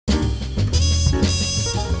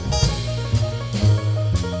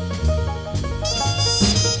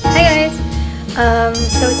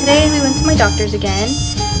So today we went to my doctor's again,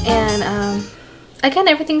 and again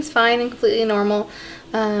everything's fine and completely normal.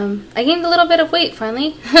 I gained a little bit of weight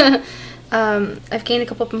finally. I've gained a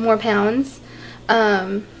couple more pounds,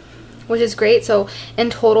 which is great. So in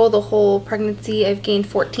total, the whole pregnancy, I've gained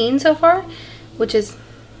 14 so far, which is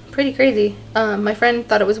pretty crazy. My friend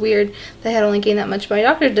thought it was weird that I had only gained that much, but my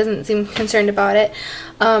doctor doesn't seem concerned about it.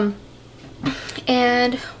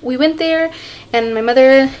 And we went there, and my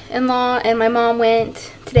mother-in-law and my mom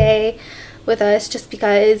went today with us just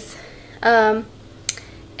because. And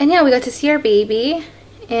yeah, we got to see our baby,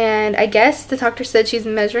 and I guess the doctor said she's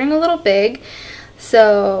measuring a little big,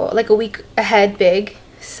 so like a week ahead big.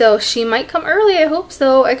 So she might come early, I hope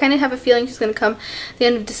so. I kind of have a feeling she's going to come at the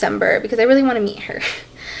end of December because I really want to meet her.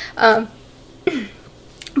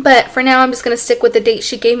 But for now, I'm just going to stick with the date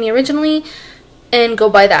she gave me originally and go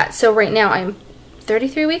by that. So right now I'm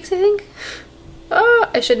 33 weeks, I think. Oh,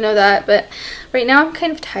 I should know that, but right now I'm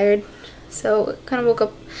kind of tired. So kind of woke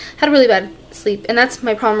up, had a really bad sleep, and that's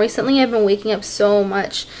my problem recently. I've been waking up so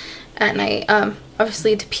much at night.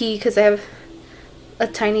 Obviously to pee because I have a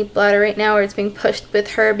tiny bladder right now, or it's being pushed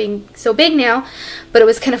with her being so big now. But it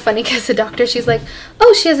was kind of funny because the doctor, she's like,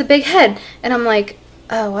 oh, she has a big head, and I'm like,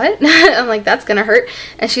 what? I'm like, that's gonna hurt.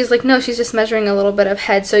 And she's like, no, she's just measuring a little bit of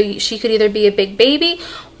head, so she could either be a big baby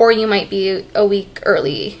or you might be a week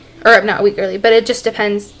early, or not a week early, but it just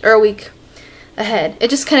depends, or a week ahead. It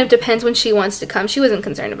just kind of depends when she wants to come. She wasn't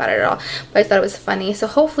concerned about it at all, but I thought it was funny. So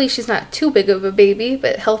hopefully she's not too big of a baby,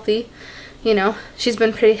 but healthy. You know, she's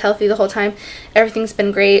been pretty healthy the whole time. Everything's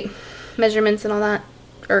been great. Measurements and all that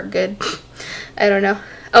are good. I don't know.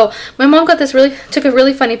 Oh, my mom took a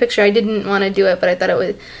really funny picture. I didn't want to do it, but I thought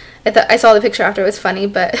I saw the picture after. It was funny,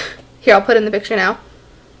 but here, I'll put in the picture now.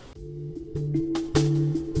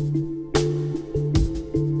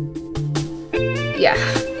 Yeah.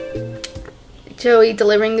 Joey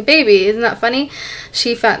delivering the baby. Isn't that funny?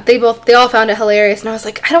 They all found it hilarious, and I was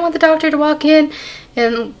like, I don't want the doctor to walk in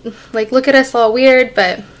and like look at us all weird,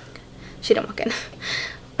 but she didn't walk in.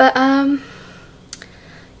 But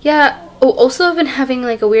yeah. Oh, also I've been having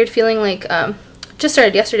like a weird feeling, like just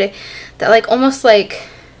started yesterday, that like almost like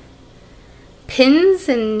pins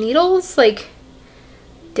and needles like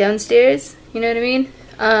downstairs, you know what I mean?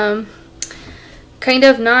 Kind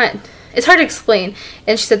of not, it's hard to explain.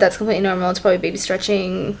 And she said that's completely normal. It's probably baby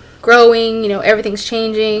stretching, growing, you know, everything's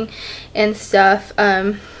changing and stuff.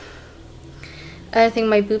 I think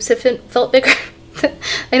my boobs have felt bigger.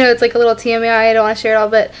 I know it's like a little TMI, I don't want to share it all,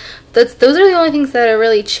 but those are the only things that are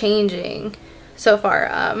really changing so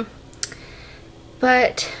far.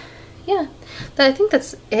 But yeah, I think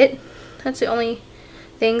that's it. That's the only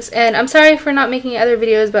things. And I'm sorry for not making other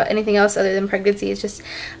videos about anything else other than pregnancy. It's just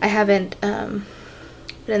I haven't been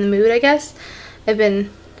in the mood, I guess. I've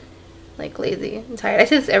been like lazy and tired. I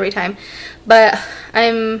say this every time, but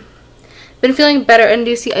been feeling better. And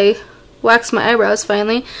do you see I waxed my eyebrows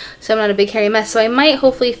finally, so I'm not a big hairy mess. So I might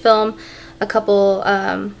hopefully film a couple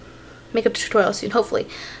makeup tutorials soon, hopefully,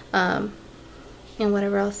 and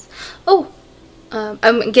whatever else. Oh,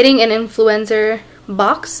 I'm getting an influencer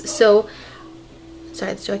box, so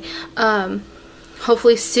sorry, that's Joy.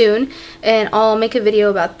 Hopefully soon, and I'll make a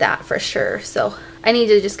video about that for sure. So I need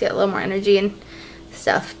to just get a little more energy and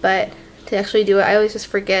stuff, but to actually do it, I always just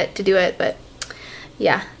forget to do it. But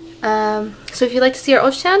yeah. So if you'd like to see our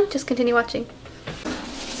ultrasound, just continue watching.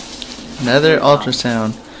 Another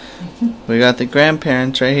ultrasound. We got the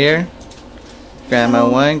grandparents right here. Grandma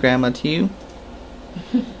 1, Grandma 2.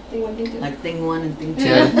 Thing 1, thing 2. Like thing 1 and thing 2.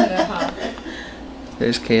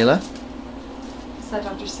 There's Kayla. Is that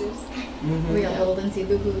Dr. Seuss? We got little Lindsay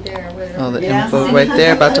Boo Boo there. All the info right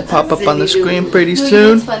there, about to pop up on the screen pretty soon. You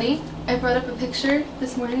know what's funny? I brought up a picture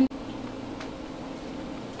this morning.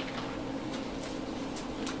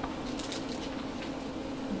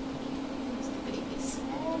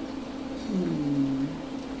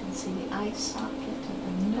 Eye socket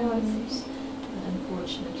and the nose, but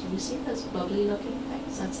unfortunately, you see those bubbly looking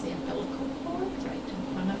things? That's the umbilical cord right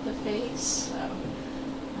in front of the face, so I don't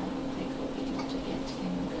think we'll be able to get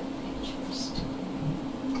any good pictures today.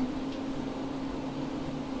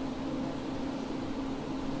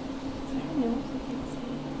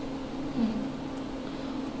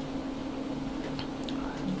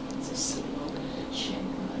 It's a seal over the chin,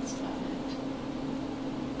 that's about it.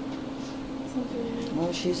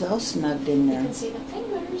 Oh, she's all snugged in there. You can see the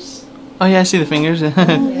fingers. Oh yeah, I see the fingers. Oh,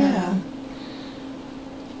 yeah.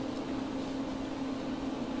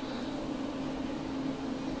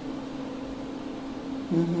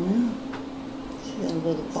 See that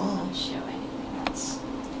little ball. Show anything else.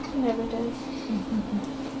 It never does.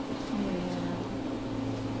 Yeah.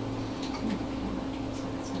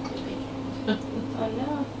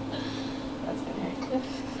 know. That's okay.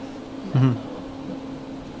 Mhm.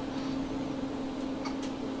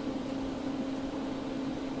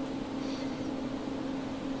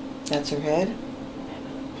 That's her head?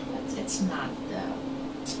 It's not the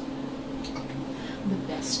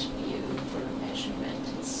best view for a measurement.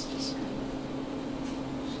 It's just kind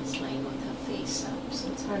of, she's laying with her face up, so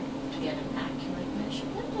it's hard to get an accurate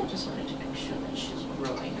measurement. I just wanted to make sure that she's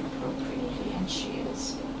growing appropriately, and she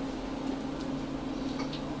is.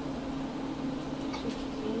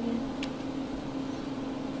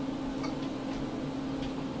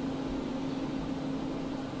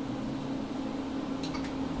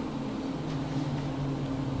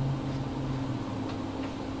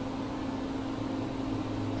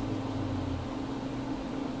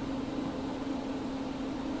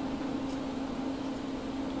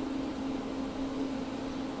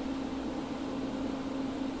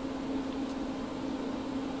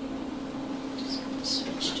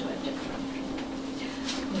 Switch to a different,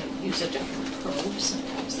 use a different probe,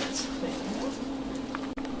 sometimes that's clearer.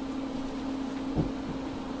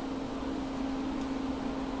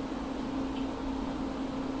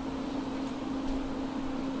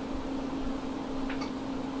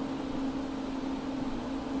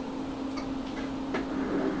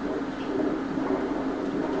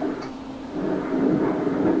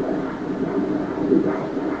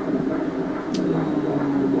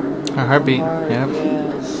 Her heartbeat. Heart, Yep.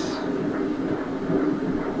 yes.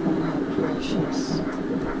 Oh, precious.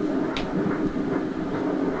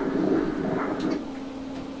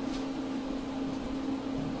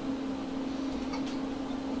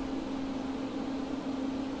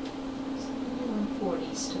 The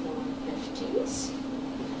 140s to the 150s,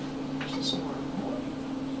 which is normal.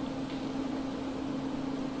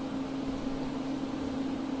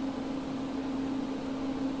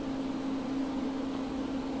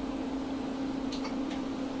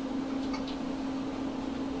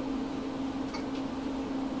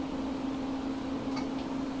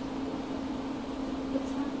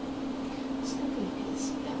 It's the baby's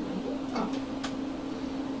belly. Oh.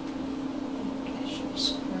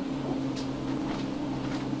 Pressure's perfect.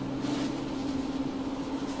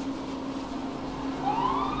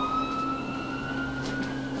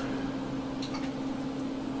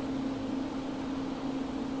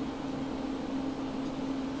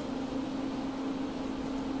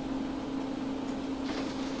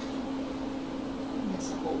 And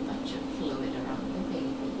there's a whole bunch of fluid around the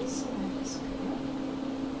baby, so that is good.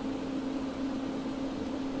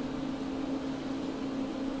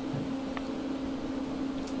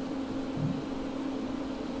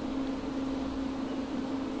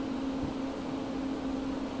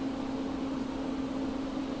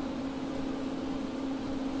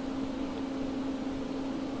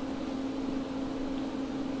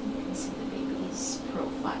 You can see the baby's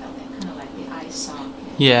profile. They're kind of like the eye socket.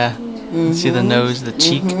 Yeah. Mhm. See the nose, the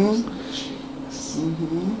cheek. Mhm. Cheeks.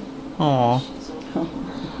 Mhm. Aw. She's open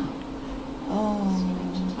Oh.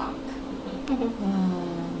 to talk.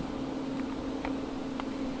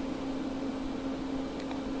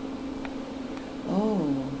 Oh.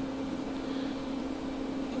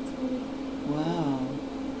 Wow.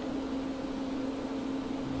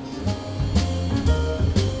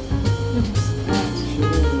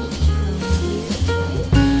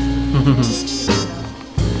 From here, right?